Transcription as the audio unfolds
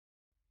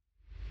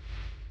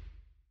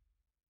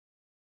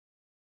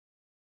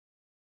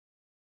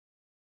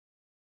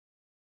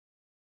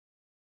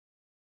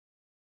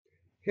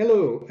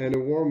Hello and a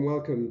warm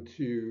welcome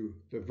to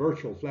the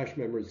Virtual Flash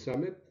Memory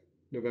Summit,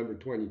 November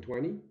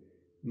 2020.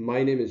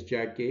 My name is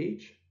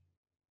Guedj.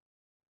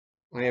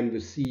 I am the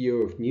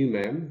CEO of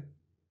Numem,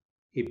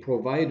 a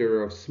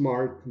provider of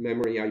smart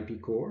memory IP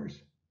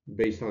cores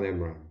based on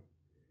MRAM.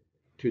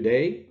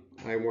 Today,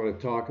 I want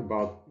to talk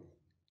about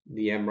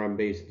the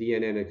MRAM-based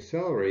DNN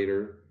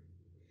accelerator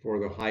for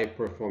the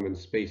high-performance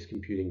space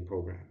computing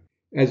program.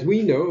 As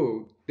we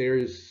know,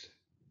 there's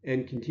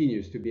and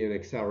continues to be an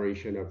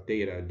acceleration of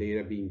data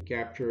being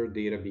captured,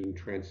 data being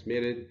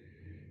transmitted,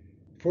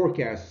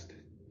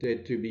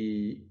 forecasted to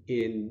be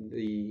in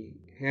the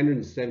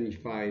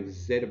 175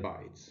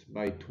 zettabytes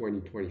by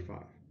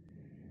 2025.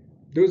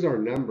 Those are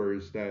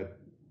numbers that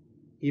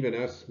even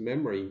us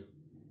memory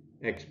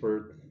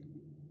expert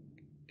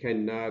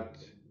cannot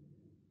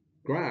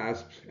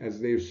grasp as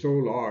they're so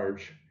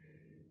large.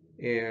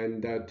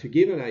 And to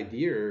give an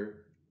idea,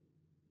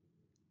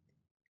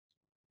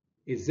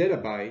 a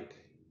zettabyte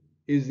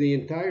is the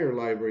entire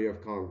Library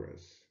of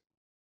Congress,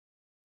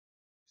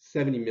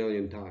 70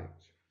 million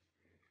times.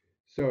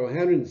 So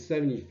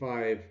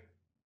 175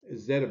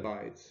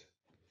 zettabytes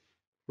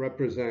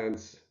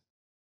represents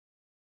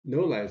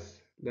no less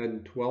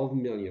than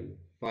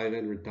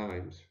 12,500,000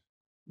 times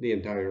the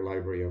entire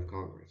Library of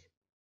Congress.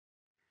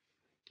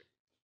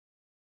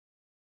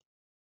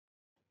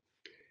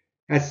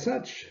 As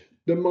such,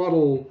 the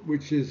model,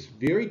 which is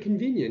very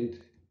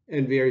convenient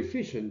and very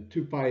efficient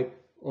to pipe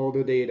all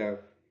the data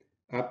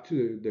up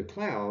to the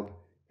cloud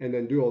and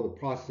then do all the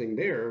processing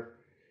there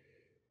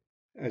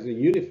as a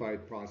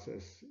unified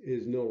process,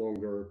 is no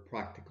longer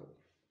practical.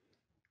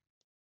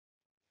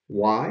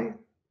 Why?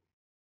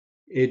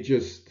 It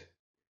just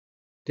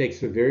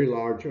takes a very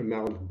large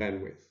amount of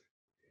bandwidth.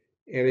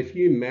 And if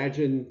you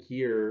imagine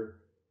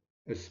here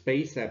a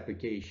space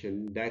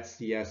application, that's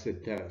the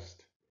acid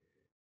test.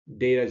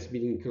 Data is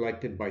being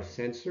collected by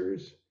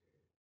sensors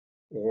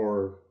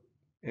or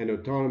an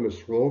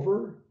autonomous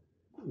rover,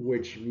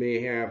 which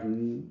may have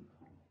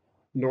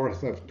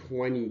north of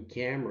 20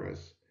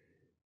 cameras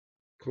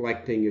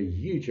collecting a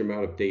huge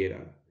amount of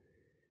data,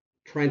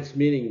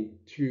 transmitting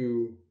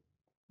to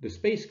the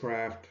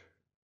spacecraft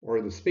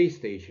or the space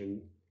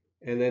station,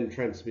 and then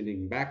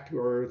transmitting back to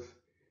Earth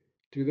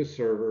to the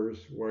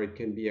servers where it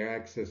can be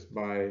accessed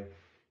by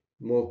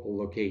multiple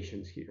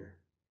locations here.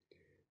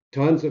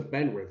 Tons of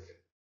bandwidth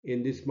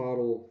in this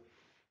model,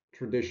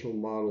 traditional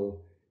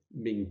model,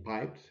 being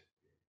piped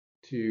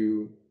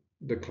to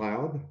the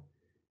cloud.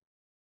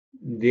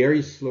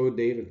 Very slow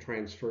data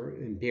transfer,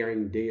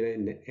 impairing data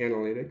in the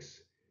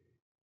analytics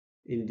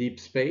in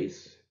deep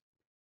space.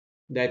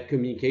 That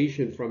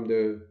communication from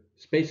the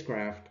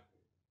spacecraft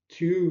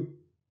to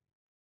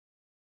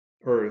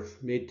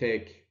Earth may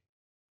take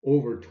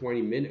over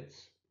 20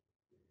 minutes.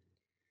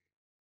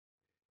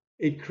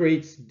 It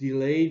creates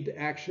delayed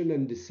action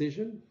and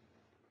decision.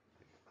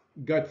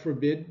 God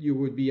forbid you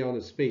would be on a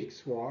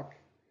spacewalk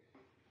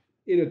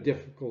in a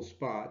difficult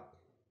spot,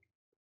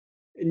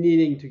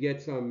 needing to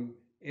get some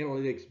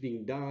analytics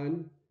being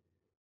done,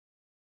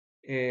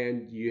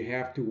 and you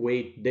have to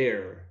wait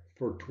there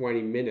for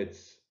 20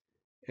 minutes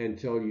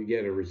until you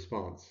get a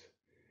response.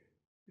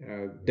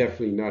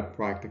 Definitely not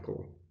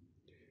practical.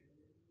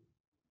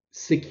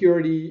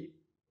 Security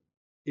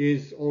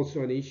is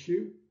also an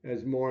issue.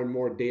 As more and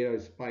more data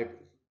is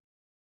piped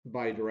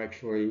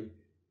bidirectionally,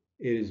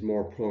 it is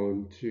more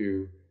prone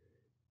to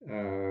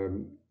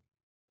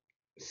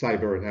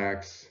cyber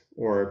attacks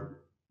or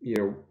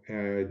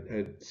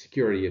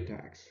security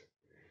attacks.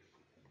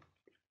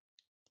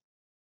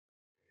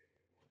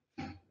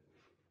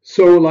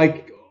 So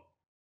like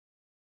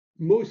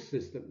most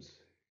systems,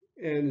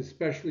 and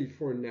especially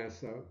for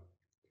NASA,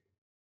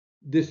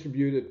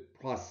 distributed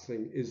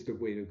processing is the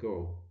way to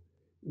go.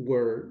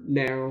 Where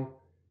now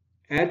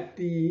at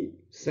the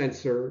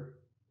sensor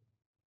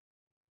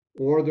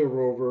or the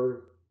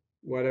rover,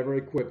 whatever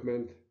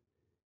equipment,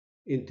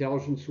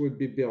 intelligence would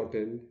be built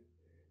in,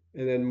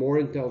 and then more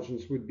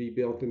intelligence would be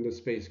built in the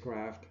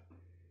spacecraft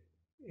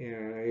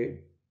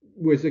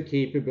with a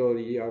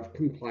capability of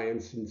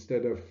compliance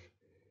instead of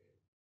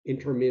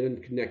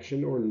intermittent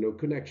connection or no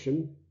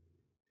connection,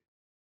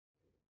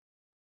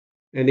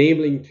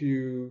 enabling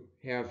to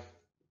have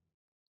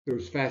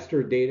those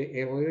faster data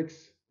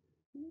analytics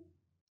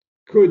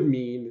could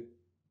mean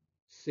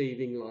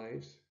saving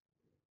lives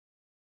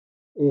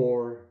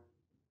or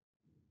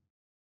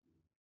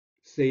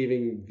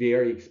saving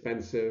very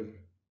expensive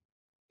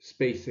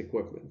space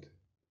equipment.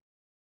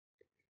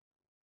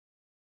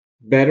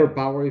 Better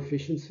power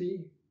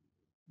efficiency,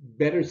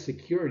 better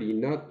security,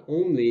 not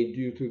only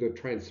due to the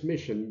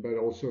transmission, but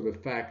also the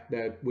fact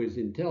that with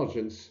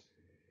intelligence,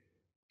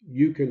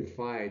 you can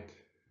fight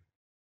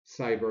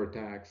cyber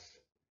attacks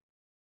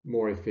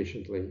more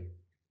efficiently.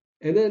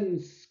 And then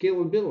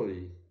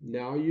scalability.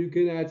 Now you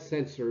can add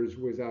sensors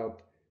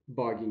without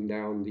bogging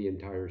down the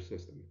entire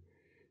system.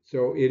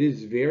 So it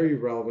is very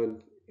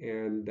relevant,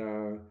 and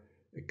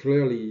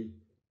clearly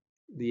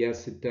the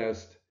acid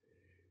test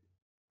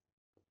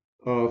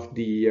of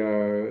the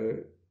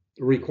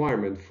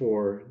requirement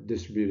for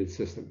distributed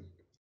system.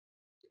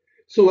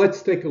 So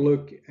let's take a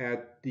look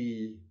at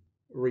the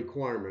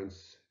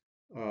requirements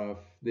of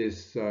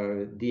this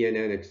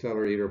DNN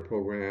accelerator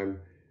program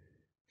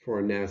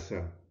for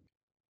NASA.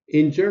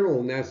 In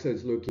general, NASA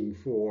is looking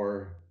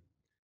for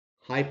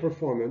high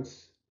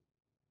performance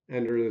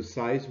under the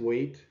size,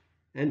 weight,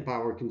 and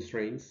power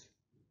constraints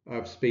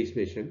of space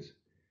missions.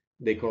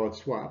 They call it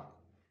SWAP.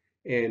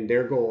 And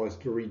their goal is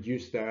to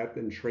reduce that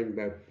and shrink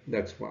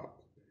that SWAP.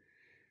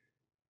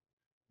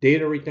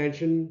 Data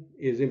retention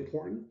is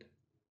important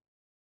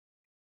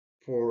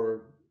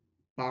for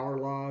power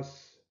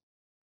loss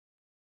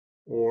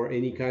or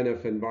any kind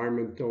of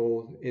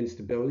environmental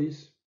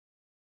instabilities.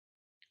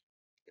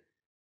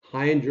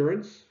 High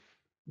endurance,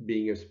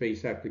 being a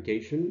space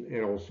application,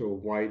 and also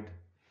wide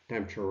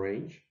temperature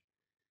range.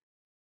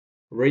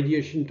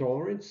 Radiation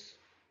tolerance,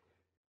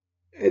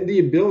 and the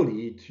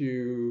ability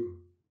to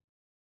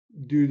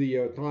do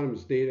the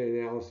autonomous data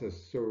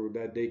analysis so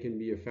that they can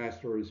be a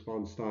faster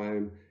response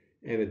time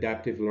and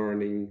adaptive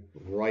learning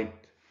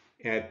right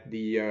at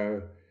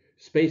the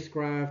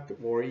spacecraft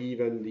or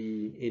even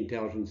the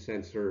intelligent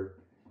sensor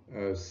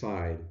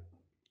side.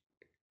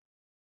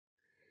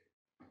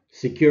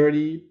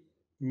 Security,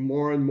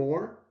 more and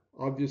more,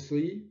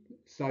 obviously,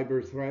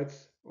 cyber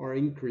threats are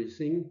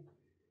increasing,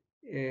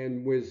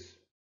 and with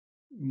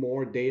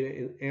more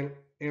data and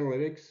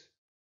analytics,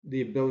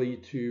 the ability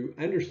to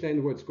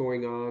understand what's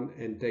going on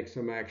and take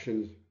some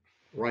actions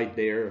right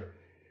there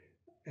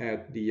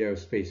at the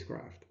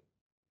spacecraft.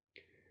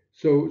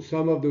 So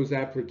some of those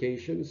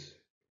applications,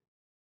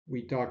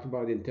 we talked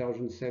about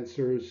intelligent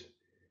sensors,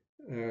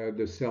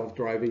 the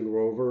self-driving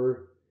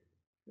rover,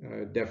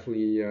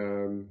 definitely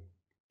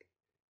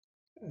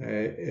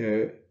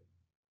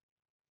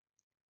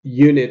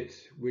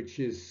unit which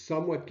is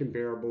somewhat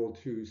comparable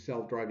to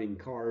self-driving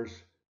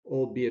cars,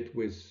 albeit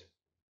with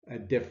a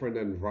different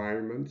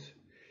environment.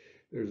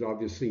 There's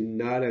obviously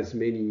not as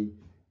many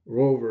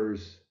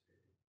rovers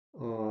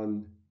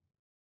on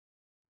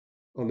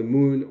the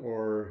moon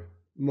or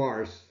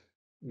Mars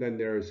than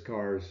there is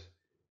cars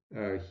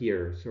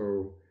here.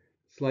 So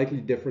slightly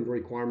different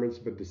requirements,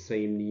 but the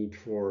same need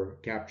for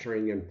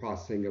capturing and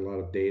processing a lot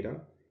of data.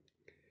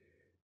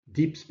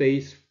 Deep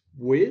space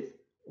with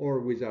or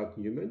without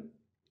human.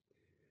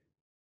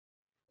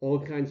 All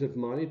kinds of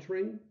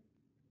monitoring.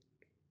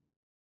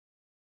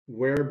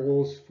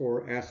 Wearables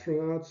for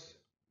astronauts.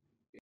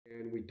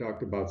 And we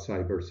talked about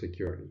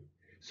cybersecurity.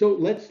 So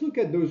let's look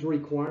at those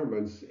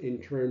requirements in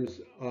terms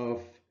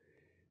of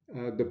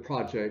the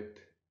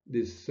project,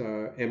 this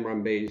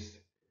MRAM-based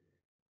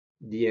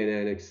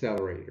DNN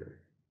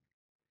accelerator.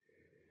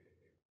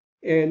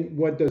 And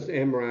what does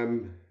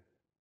MRAM's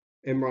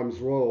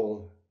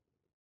role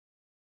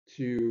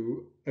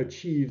to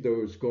achieve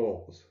those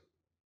goals?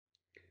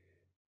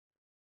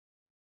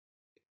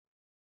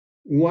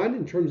 One,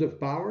 in terms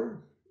of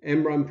power,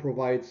 MRAM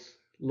provides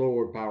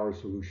lower power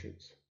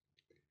solutions.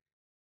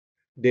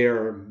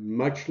 They're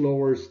much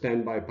lower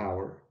standby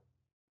power,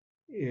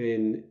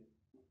 in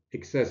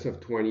excess of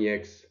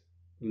 20x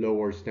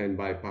lower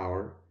standby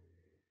power.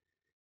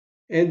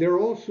 And they're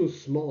also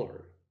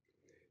smaller.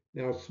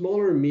 Now,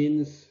 smaller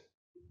means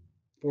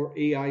for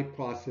AI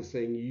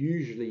processing,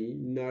 usually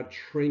not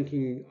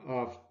shrinking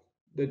of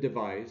the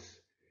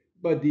device,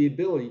 but the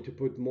ability to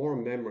put more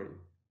memory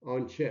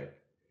on chip.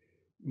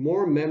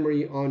 More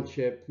memory on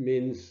chip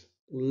means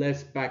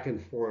less back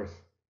and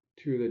forth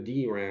to the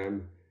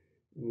DRAM,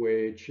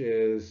 which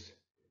is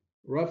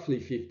roughly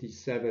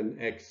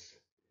 57x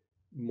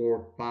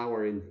more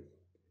power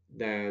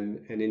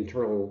than an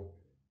internal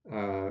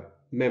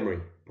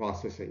memory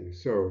processing.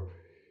 So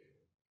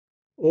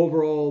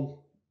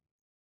overall,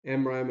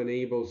 MRAM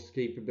enables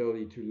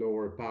capability to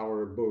lower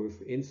power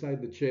both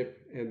inside the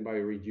chip and by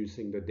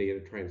reducing the data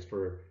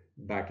transfer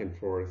back and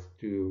forth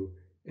to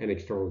an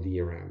external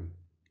DRAM.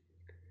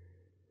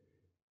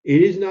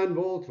 It is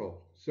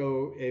non-volatile,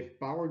 so if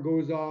power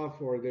goes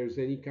off or there's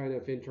any kind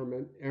of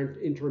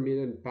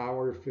intermittent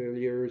power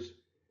failures,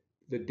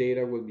 the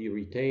data will be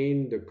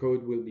retained, the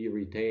code will be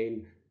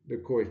retained, the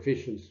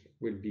coefficients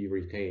will be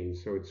retained.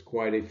 So it's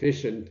quite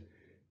efficient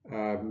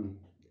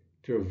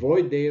to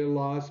avoid data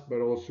loss,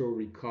 but also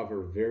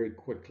recover very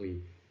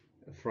quickly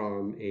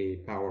from a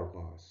power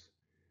loss.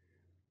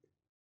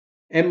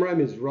 MRAM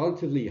is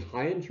relatively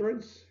high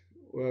endurance.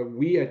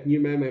 We at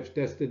Numem have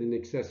tested in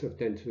excess of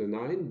 10 to the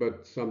 9,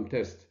 but some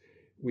tests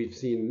we've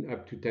seen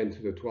up to 10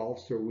 to the 12.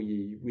 So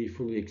we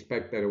fully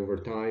expect that over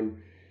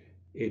time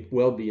it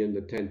will be in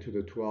the 10 to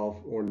the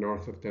 12 or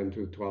north of 10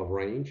 to the 12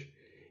 range.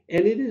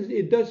 And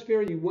it does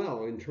very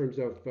well in terms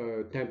of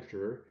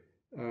temperature.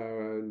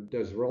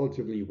 Does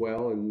relatively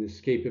well and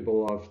is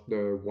capable of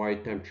the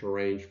wide temperature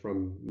range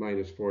from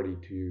 -40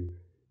 to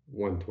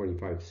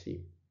 125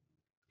 C.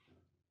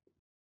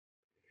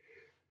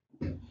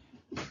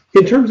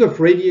 In terms of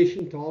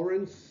radiation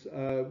tolerance,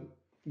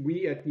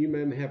 we at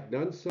Numem have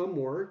done some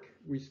work.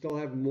 We still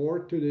have more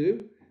to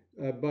do,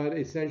 but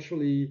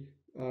essentially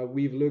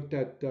we've looked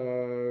at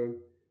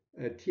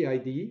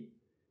TID,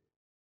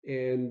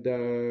 and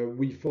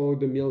we followed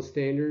the MIL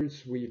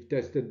standards. We've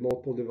tested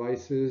multiple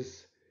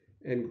devices,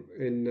 and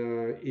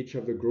in each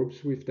of the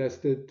groups we've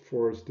tested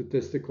for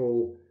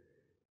statistical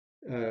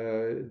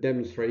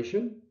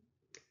demonstration.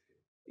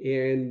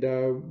 And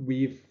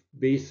we've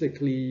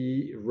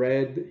basically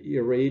read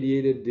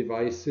irradiated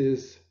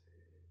devices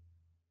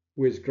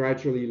with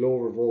gradually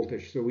lower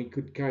voltage, so we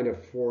could kind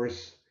of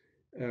force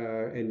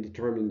and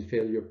determine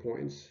failure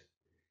points.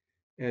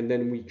 And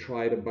then we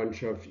tried a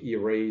bunch of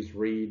erase,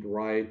 read,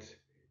 write,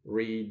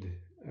 read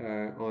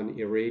on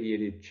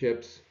irradiated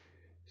chips,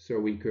 so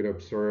we could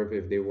observe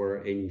if there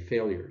were any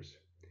failures.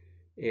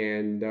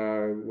 And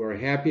we're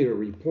happy to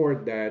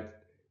report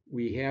that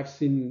we have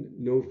seen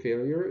no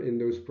failure in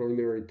those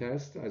preliminary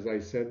tests. As I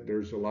said,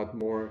 there's a lot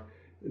more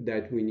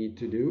that we need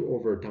to do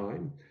over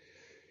time.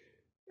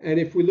 And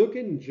if we look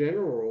in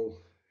general,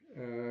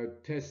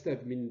 tests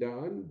have been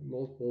done,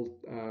 multiple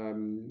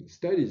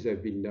studies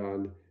have been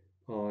done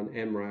on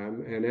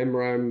MRAM, and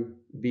MRAM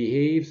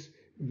behaves,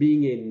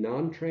 being a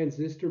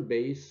non-transistor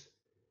based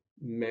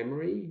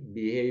memory,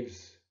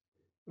 behaves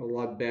a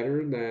lot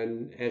better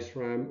than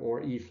SRAM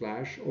or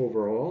eFlash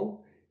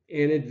overall,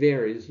 and it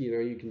varies. You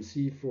know, you can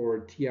see for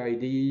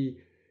TID,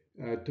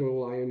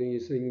 total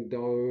ionizing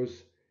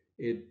dose,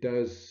 it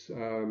does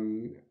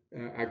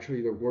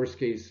actually the worst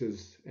case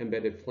is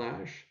embedded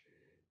flash,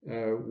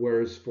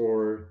 whereas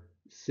for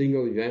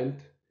single event,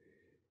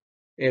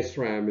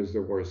 SRAM is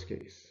the worst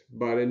case.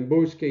 But in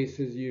both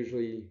cases,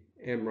 usually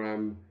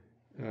MRAM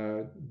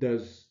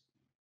does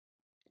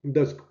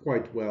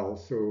quite well.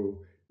 So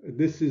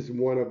this is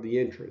one of the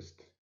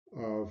interests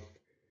of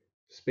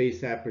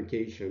space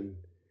application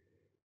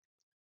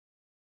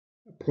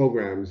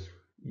programs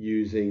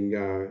using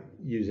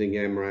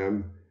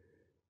MRAM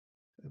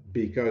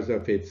because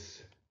of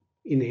its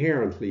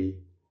inherently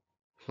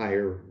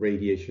higher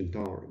radiation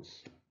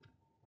tolerance.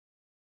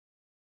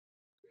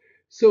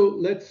 So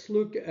let's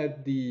look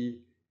at the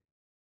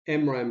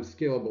MRAM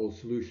scalable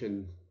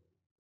solution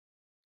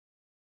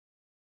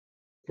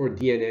for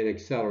DNN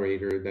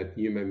accelerator that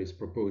Numem is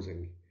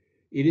proposing.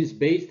 It is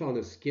based on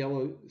a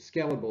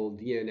scalable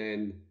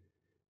DNN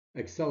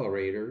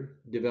accelerator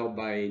developed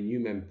by a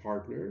Numem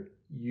partner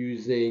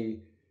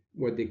using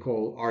what they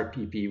call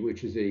RPP,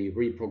 which is a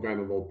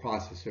reprogrammable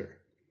processor.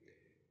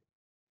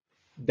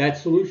 That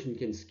solution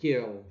can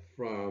scale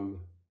from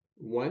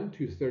 1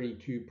 to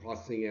 32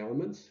 processing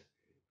elements,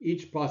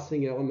 each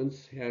processing element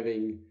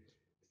having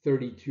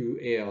 32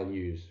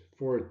 ALUs,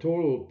 for a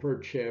total per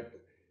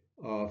chip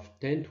of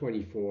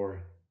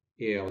 1024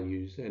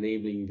 ALUs,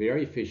 enabling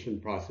very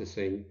efficient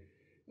processing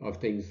of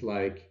things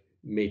like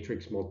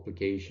matrix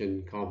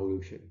multiplication,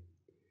 convolution.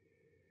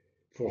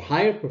 For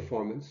higher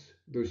performance,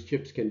 those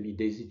chips can be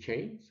daisy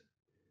chains.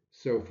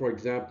 So for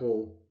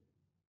example,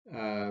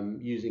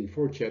 using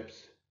 4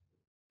 chips,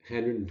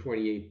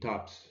 128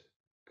 TOPS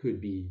could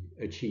be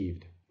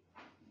achieved.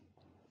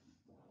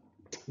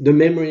 The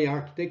memory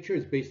architecture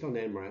is based on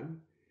MRAM,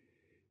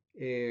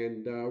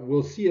 and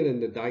we'll see it in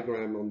the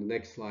diagram on the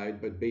next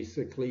slide, but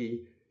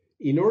basically,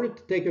 in order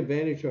to take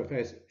advantage of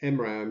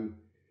MRAM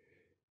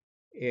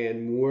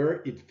and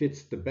where it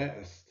fits the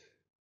best,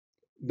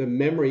 the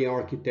memory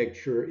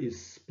architecture is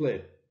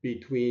split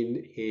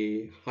between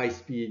a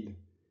high-speed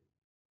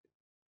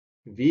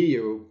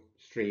video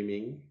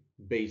streaming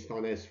based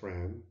on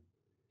SRAM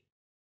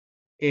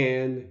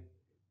and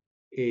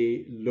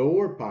a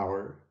lower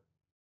power,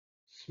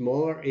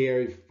 smaller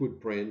area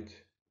footprint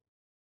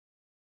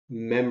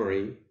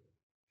memory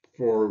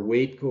for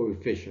weight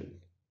coefficient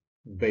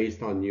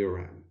based on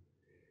NURAM.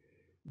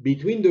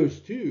 Between those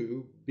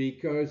two,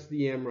 because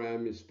the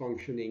MRAM is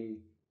functioning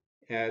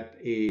at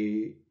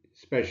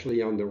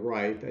especially on the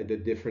right, at a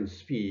different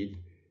speed,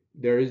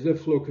 there is a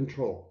flow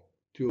control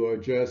to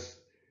adjust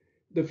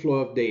the flow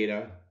of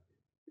data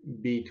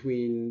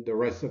between the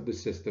rest of the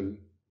system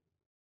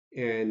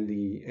and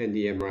the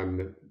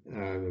MRAM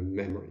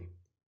memory.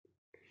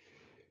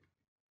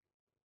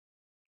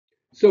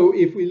 So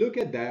if we look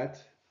at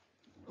that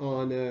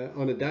on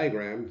a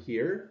diagram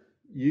here,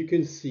 you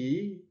can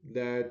see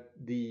that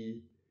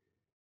the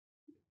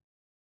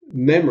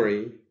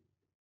memory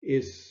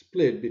is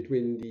split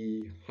between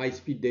the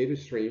high-speed data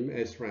stream,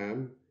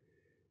 SRAM,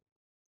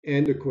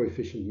 and the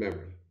coefficient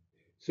memory.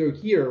 So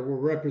here we're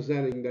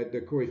representing that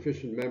the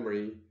coefficient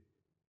memory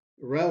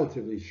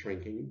relatively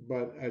shrinking,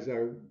 but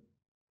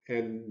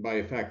and by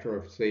a factor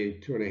of say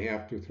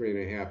 2.5 to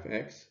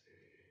 3.5x.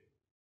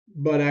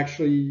 But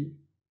actually,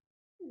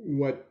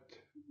 what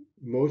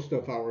most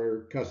of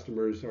our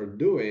customers are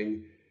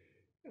doing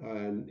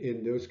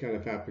in those kind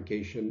of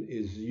application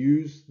is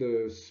use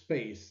the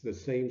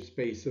same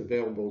space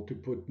available to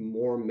put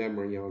more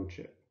memory on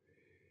chip,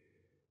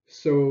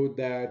 so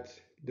that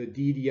the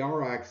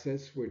DDR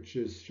access, which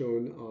is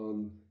shown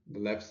on the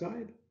left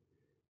side,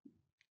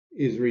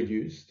 is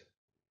reduced.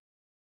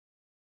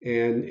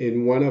 And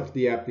in one of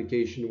the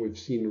applications, we've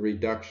seen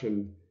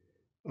reduction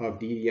of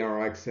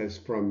DDR access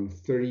from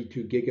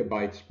 32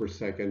 gigabytes per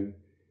second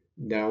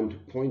down to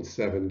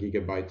 0.7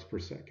 gigabytes per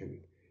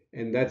second.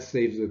 And that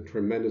saves a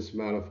tremendous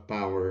amount of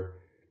power,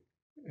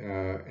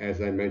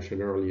 as I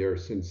mentioned earlier,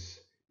 since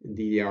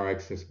DDR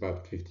access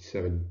about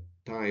 57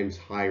 times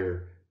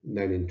higher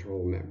than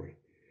internal memory.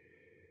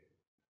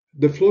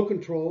 The flow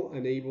control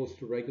enables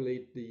to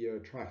regulate the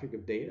traffic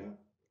of data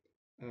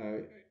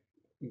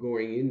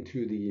going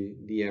into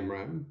the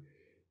MRAM.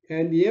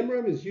 And the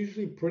MRAM is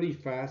usually pretty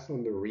fast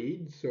on the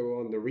read. So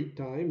on the read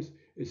times,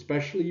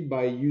 especially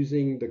by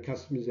using the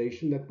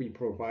customization that we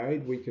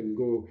provide, we can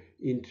go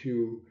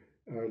into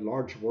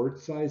large word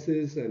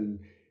sizes and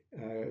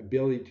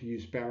ability to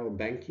use parallel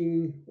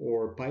banking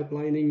or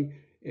pipelining.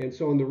 And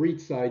so on the read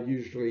side,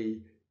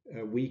 usually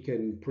we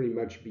can pretty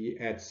much be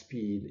at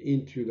speed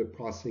into the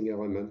processing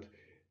element.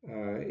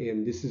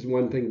 And this is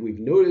one thing we've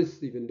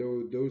noticed, even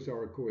though those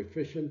are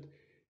coefficient.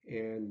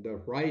 And the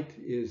write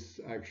is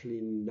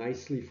actually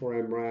nicely for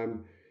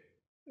MRAM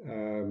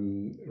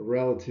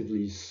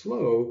relatively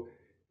slow.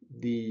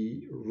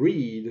 The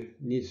read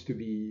needs to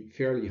be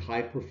fairly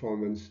high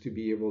performance to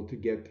be able to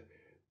get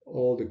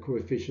all the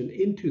coefficient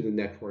into the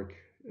network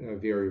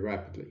very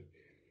rapidly.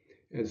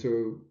 And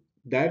so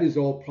that is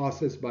all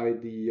processed by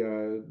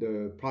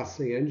the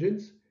processing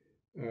engines,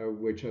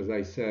 which, as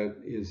I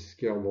said, is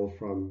scalable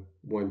from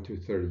 1 to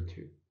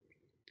 32.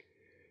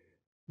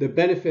 The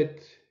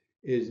benefit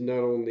is not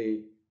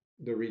only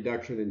the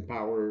reduction in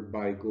power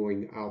by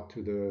going out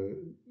to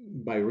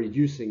by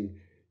reducing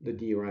the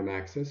DRAM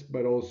access,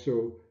 but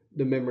also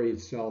the memory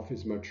itself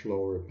is much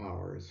lower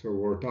power. So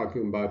we're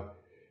talking about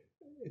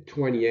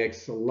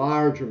 20x, a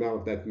large amount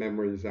of that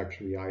memory is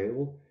actually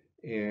idle.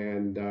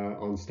 And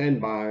on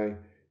standby,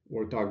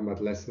 we're talking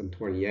about less than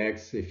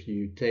 20x. If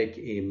you take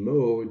a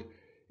mode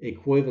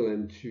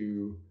equivalent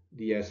to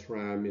the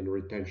SRAM in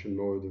retention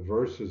mode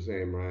versus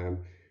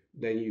MRAM,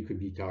 then you could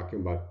be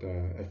talking about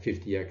a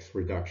 50x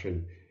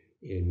reduction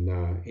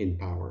in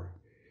power.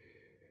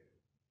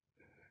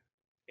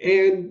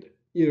 And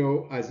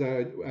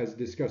as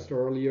discussed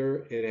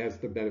earlier, it has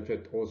the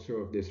benefit also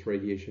of this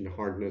radiation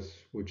hardness,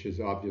 which is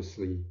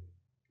obviously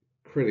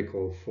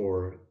critical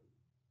for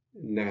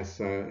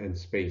NASA and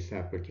space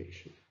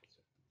applications.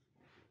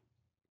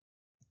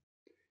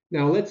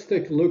 Now let's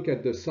take a look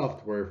at the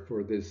software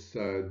for this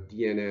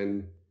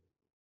DNN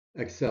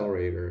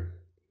accelerator.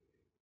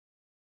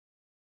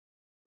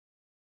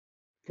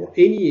 For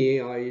any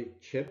AI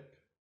chip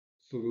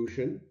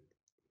solution,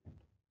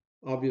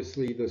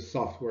 obviously the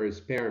software is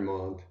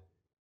paramount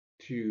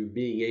to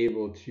being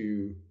able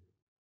to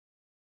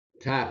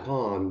tap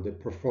on the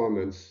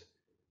performance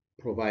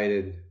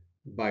provided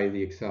by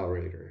the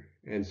accelerator.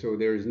 And so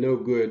there is no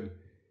good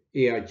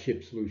AI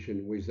chip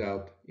solution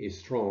without a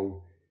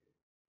strong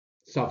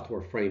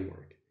software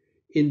framework.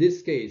 In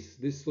this case,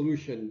 this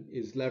solution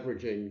is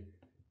leveraging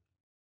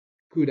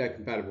CUDA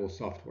compatible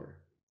software.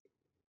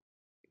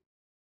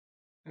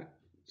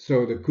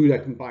 So the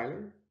CUDA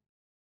compiler,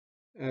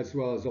 as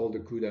well as all the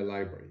CUDA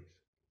libraries,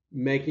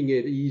 making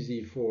it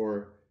easy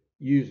for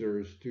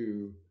users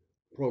to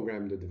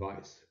program the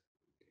device.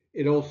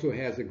 It also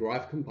has a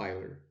graph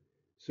compiler,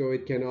 so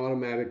it can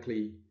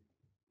automatically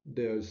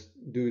do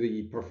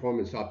the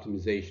performance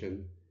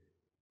optimization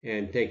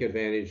and take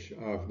advantage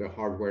of the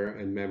hardware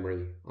and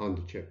memory on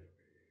the chip.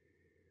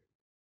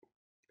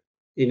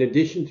 In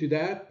addition to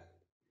that,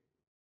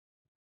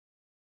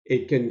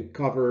 it can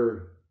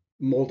cover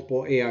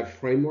multiple AI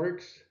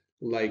frameworks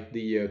like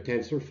the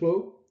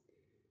TensorFlow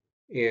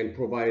and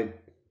provide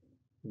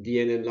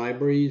DNN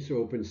libraries,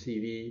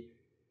 OpenCV,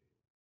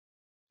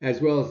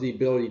 as well as the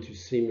ability to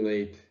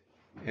simulate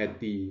at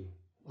the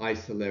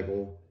ISA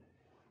level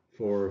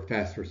for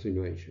faster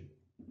simulation.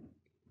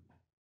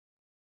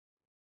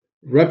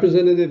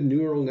 Representative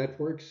neural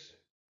networks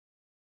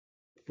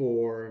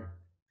for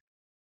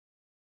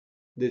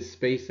this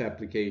space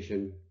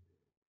application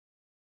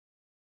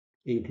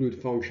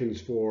include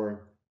functions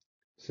for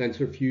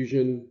sensor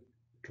fusion,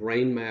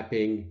 terrain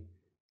mapping,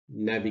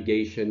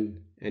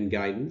 navigation, and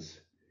guidance,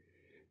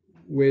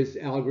 with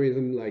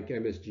algorithms like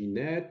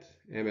MSGNet,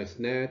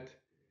 MSNet,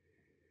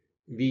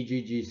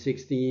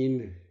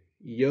 VGG16,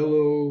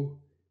 YOLO,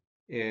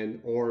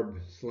 and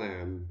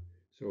ORB/SLAM.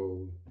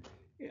 So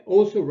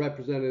also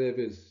representative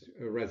is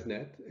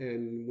ResNet,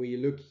 and we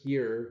look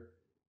here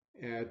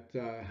at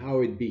how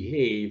it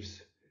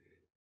behaves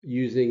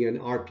using an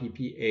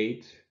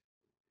RPP8.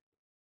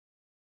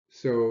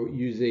 So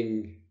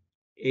using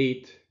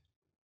 8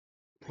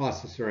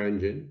 processor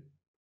engine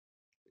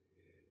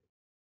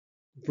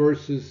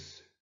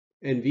versus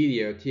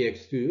NVIDIA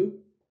TX2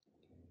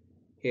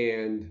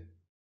 and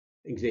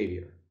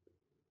Xavier.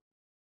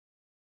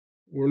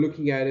 We're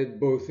looking at it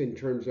both in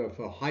terms of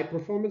a high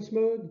performance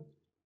mode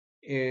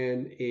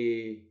and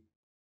a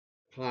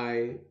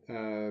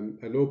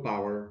low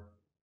power,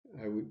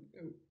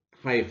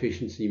 high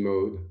efficiency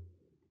mode.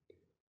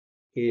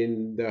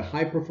 In the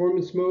high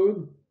performance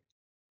mode,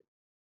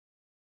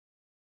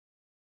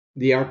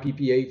 the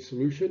RPP8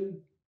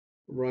 solution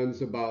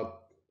runs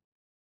about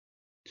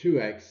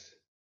 2x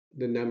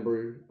the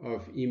number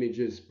of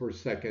images per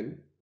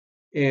second,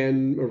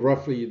 and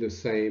roughly the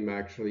same,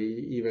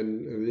 actually,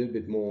 even a little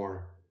bit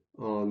more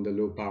on the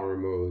low power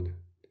mode.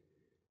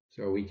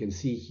 So we can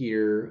see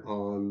here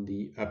on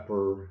the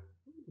upper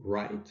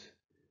right,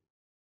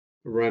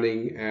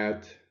 running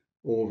at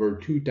over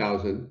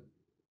 2,000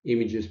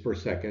 images per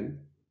second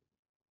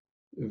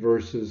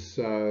versus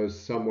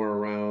somewhere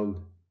around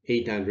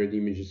 800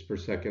 images per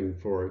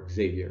second for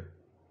Xavier.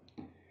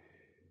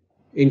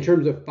 In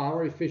terms of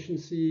power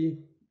efficiency,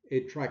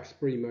 it tracks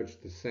pretty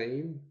much the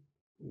same,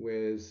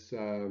 with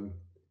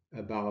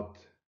about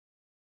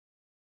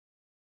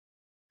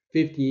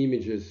 50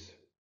 images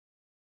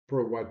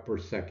per watt per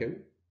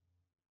second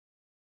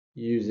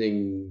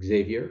using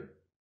Xavier,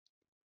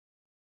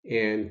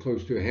 and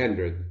close to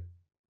 100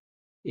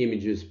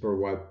 images per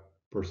watt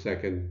per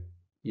second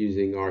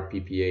using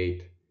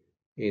RPP8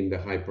 in the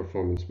high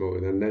performance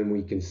mode. And then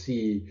we can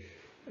see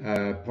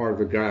part of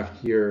the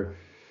graph here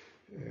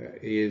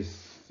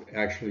is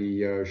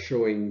actually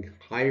showing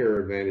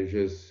higher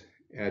advantages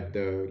at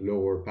the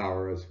lower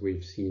power, as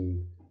we've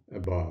seen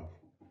above.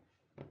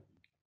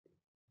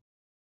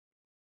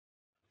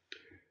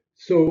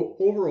 So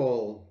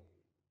overall,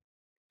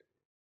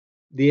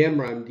 the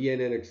MRAM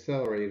DNN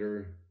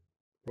accelerator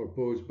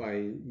proposed by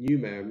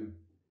Numem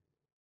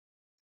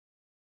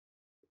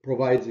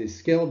provides a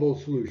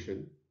scalable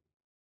solution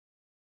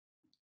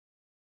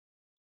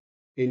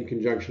in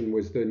conjunction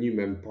with the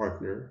Numem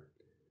partner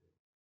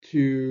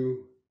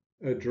to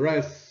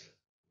address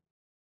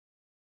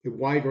a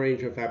wide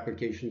range of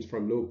applications,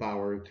 from low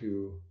power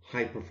to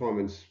high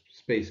performance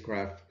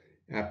spacecraft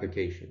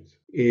applications.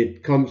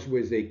 It comes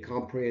with a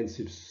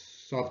comprehensive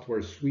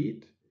software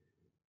suite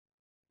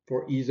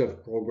for ease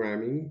of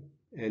programming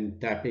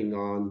and tapping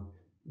on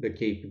the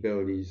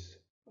capabilities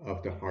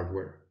of the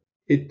hardware.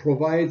 It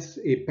provides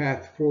a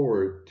path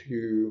forward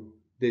to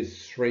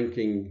this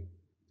shrinking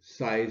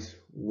size,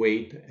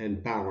 weight,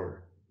 and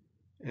power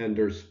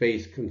under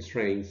space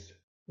constraints,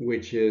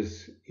 which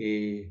is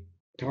a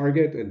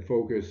target and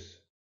focus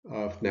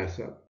of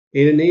NASA.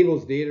 It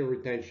enables data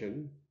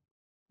retention,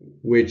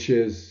 which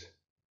is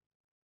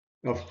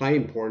of high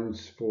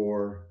importance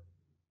for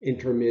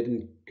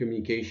intermittent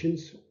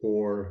communications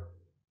or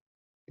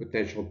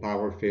potential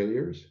power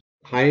failures,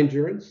 high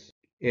endurance,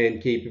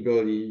 and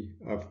capability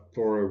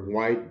for a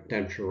wide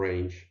temperature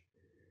range,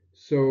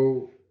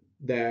 so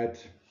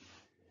that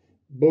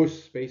both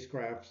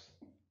spacecrafts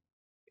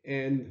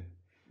and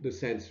the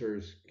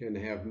sensors can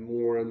have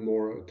more and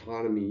more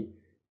autonomy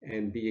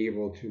and be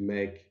able to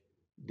make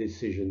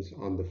decisions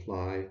on the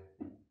fly,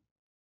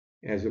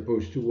 as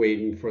opposed to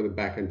waiting for the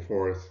back and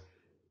forth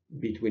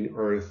between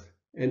Earth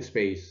and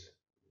space.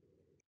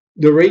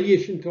 The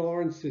radiation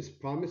tolerance is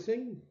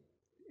promising,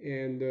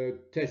 and the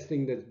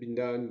testing that's been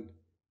done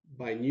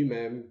by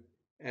Numem,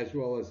 as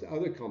well as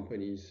other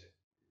companies,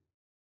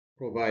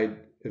 provide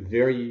a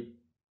very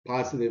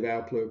positive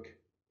outlook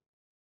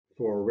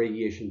for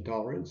radiation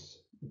tolerance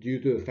due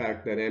to the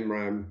fact that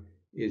MRAM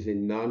is a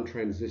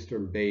non-transistor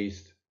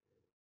based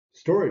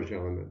storage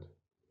element.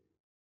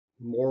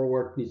 More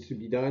work needs to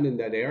be done in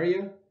that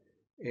area,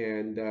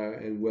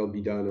 and will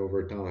be done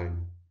over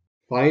time.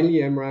 Finally,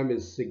 MRAM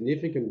is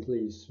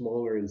significantly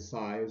smaller in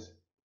size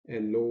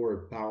and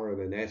lower power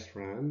than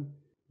SRAM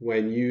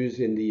when used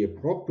in the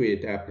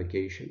appropriate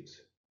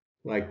applications,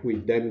 like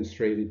we've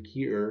demonstrated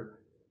here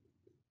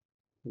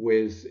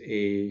with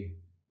a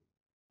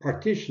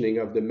partitioning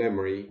of the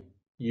memory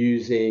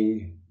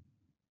using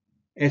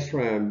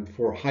SRAM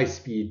for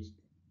high-speed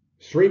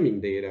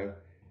streaming data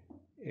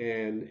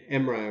and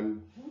MRAM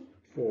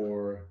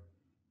for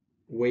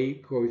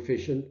weight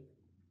coefficient.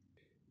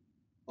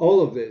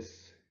 All of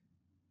this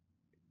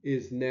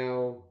is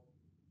now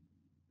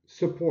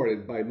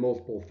supported by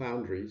multiple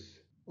foundries.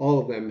 All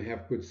of them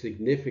have put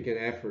significant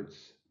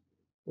efforts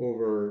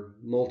over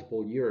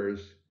multiple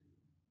years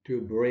to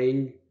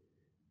bring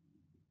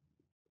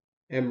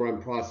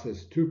MRAM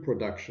process to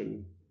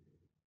production,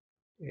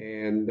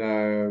 and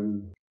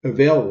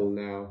available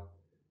now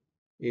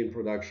in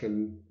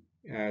production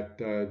at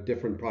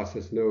different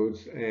process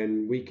nodes.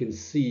 And we can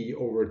see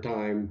over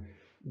time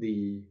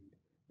the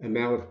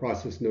amount of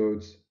process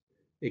nodes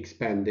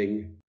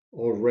expanding,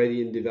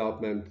 already in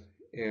development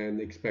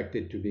and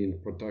expected to be in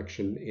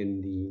production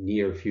in the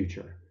near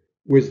future.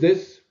 With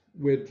this,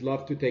 we'd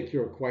love to take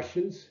your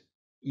questions,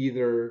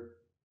 either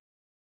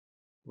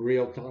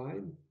real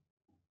time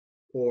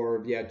or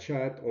via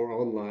chat or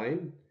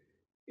online,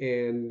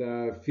 and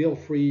feel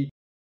free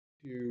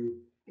to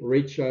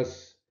reach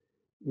us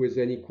with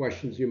any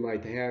questions you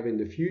might have in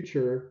the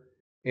future,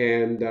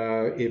 and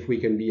if we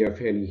can be of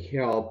any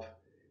help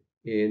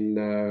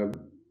in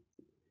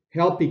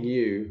helping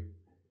you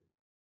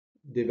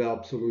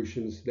develop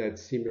solutions that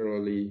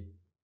similarly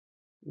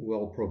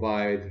will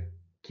provide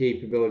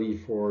capability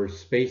for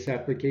space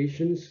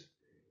applications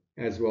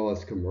as well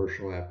as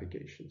commercial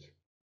applications.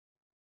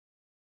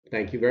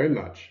 Thank you very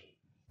much.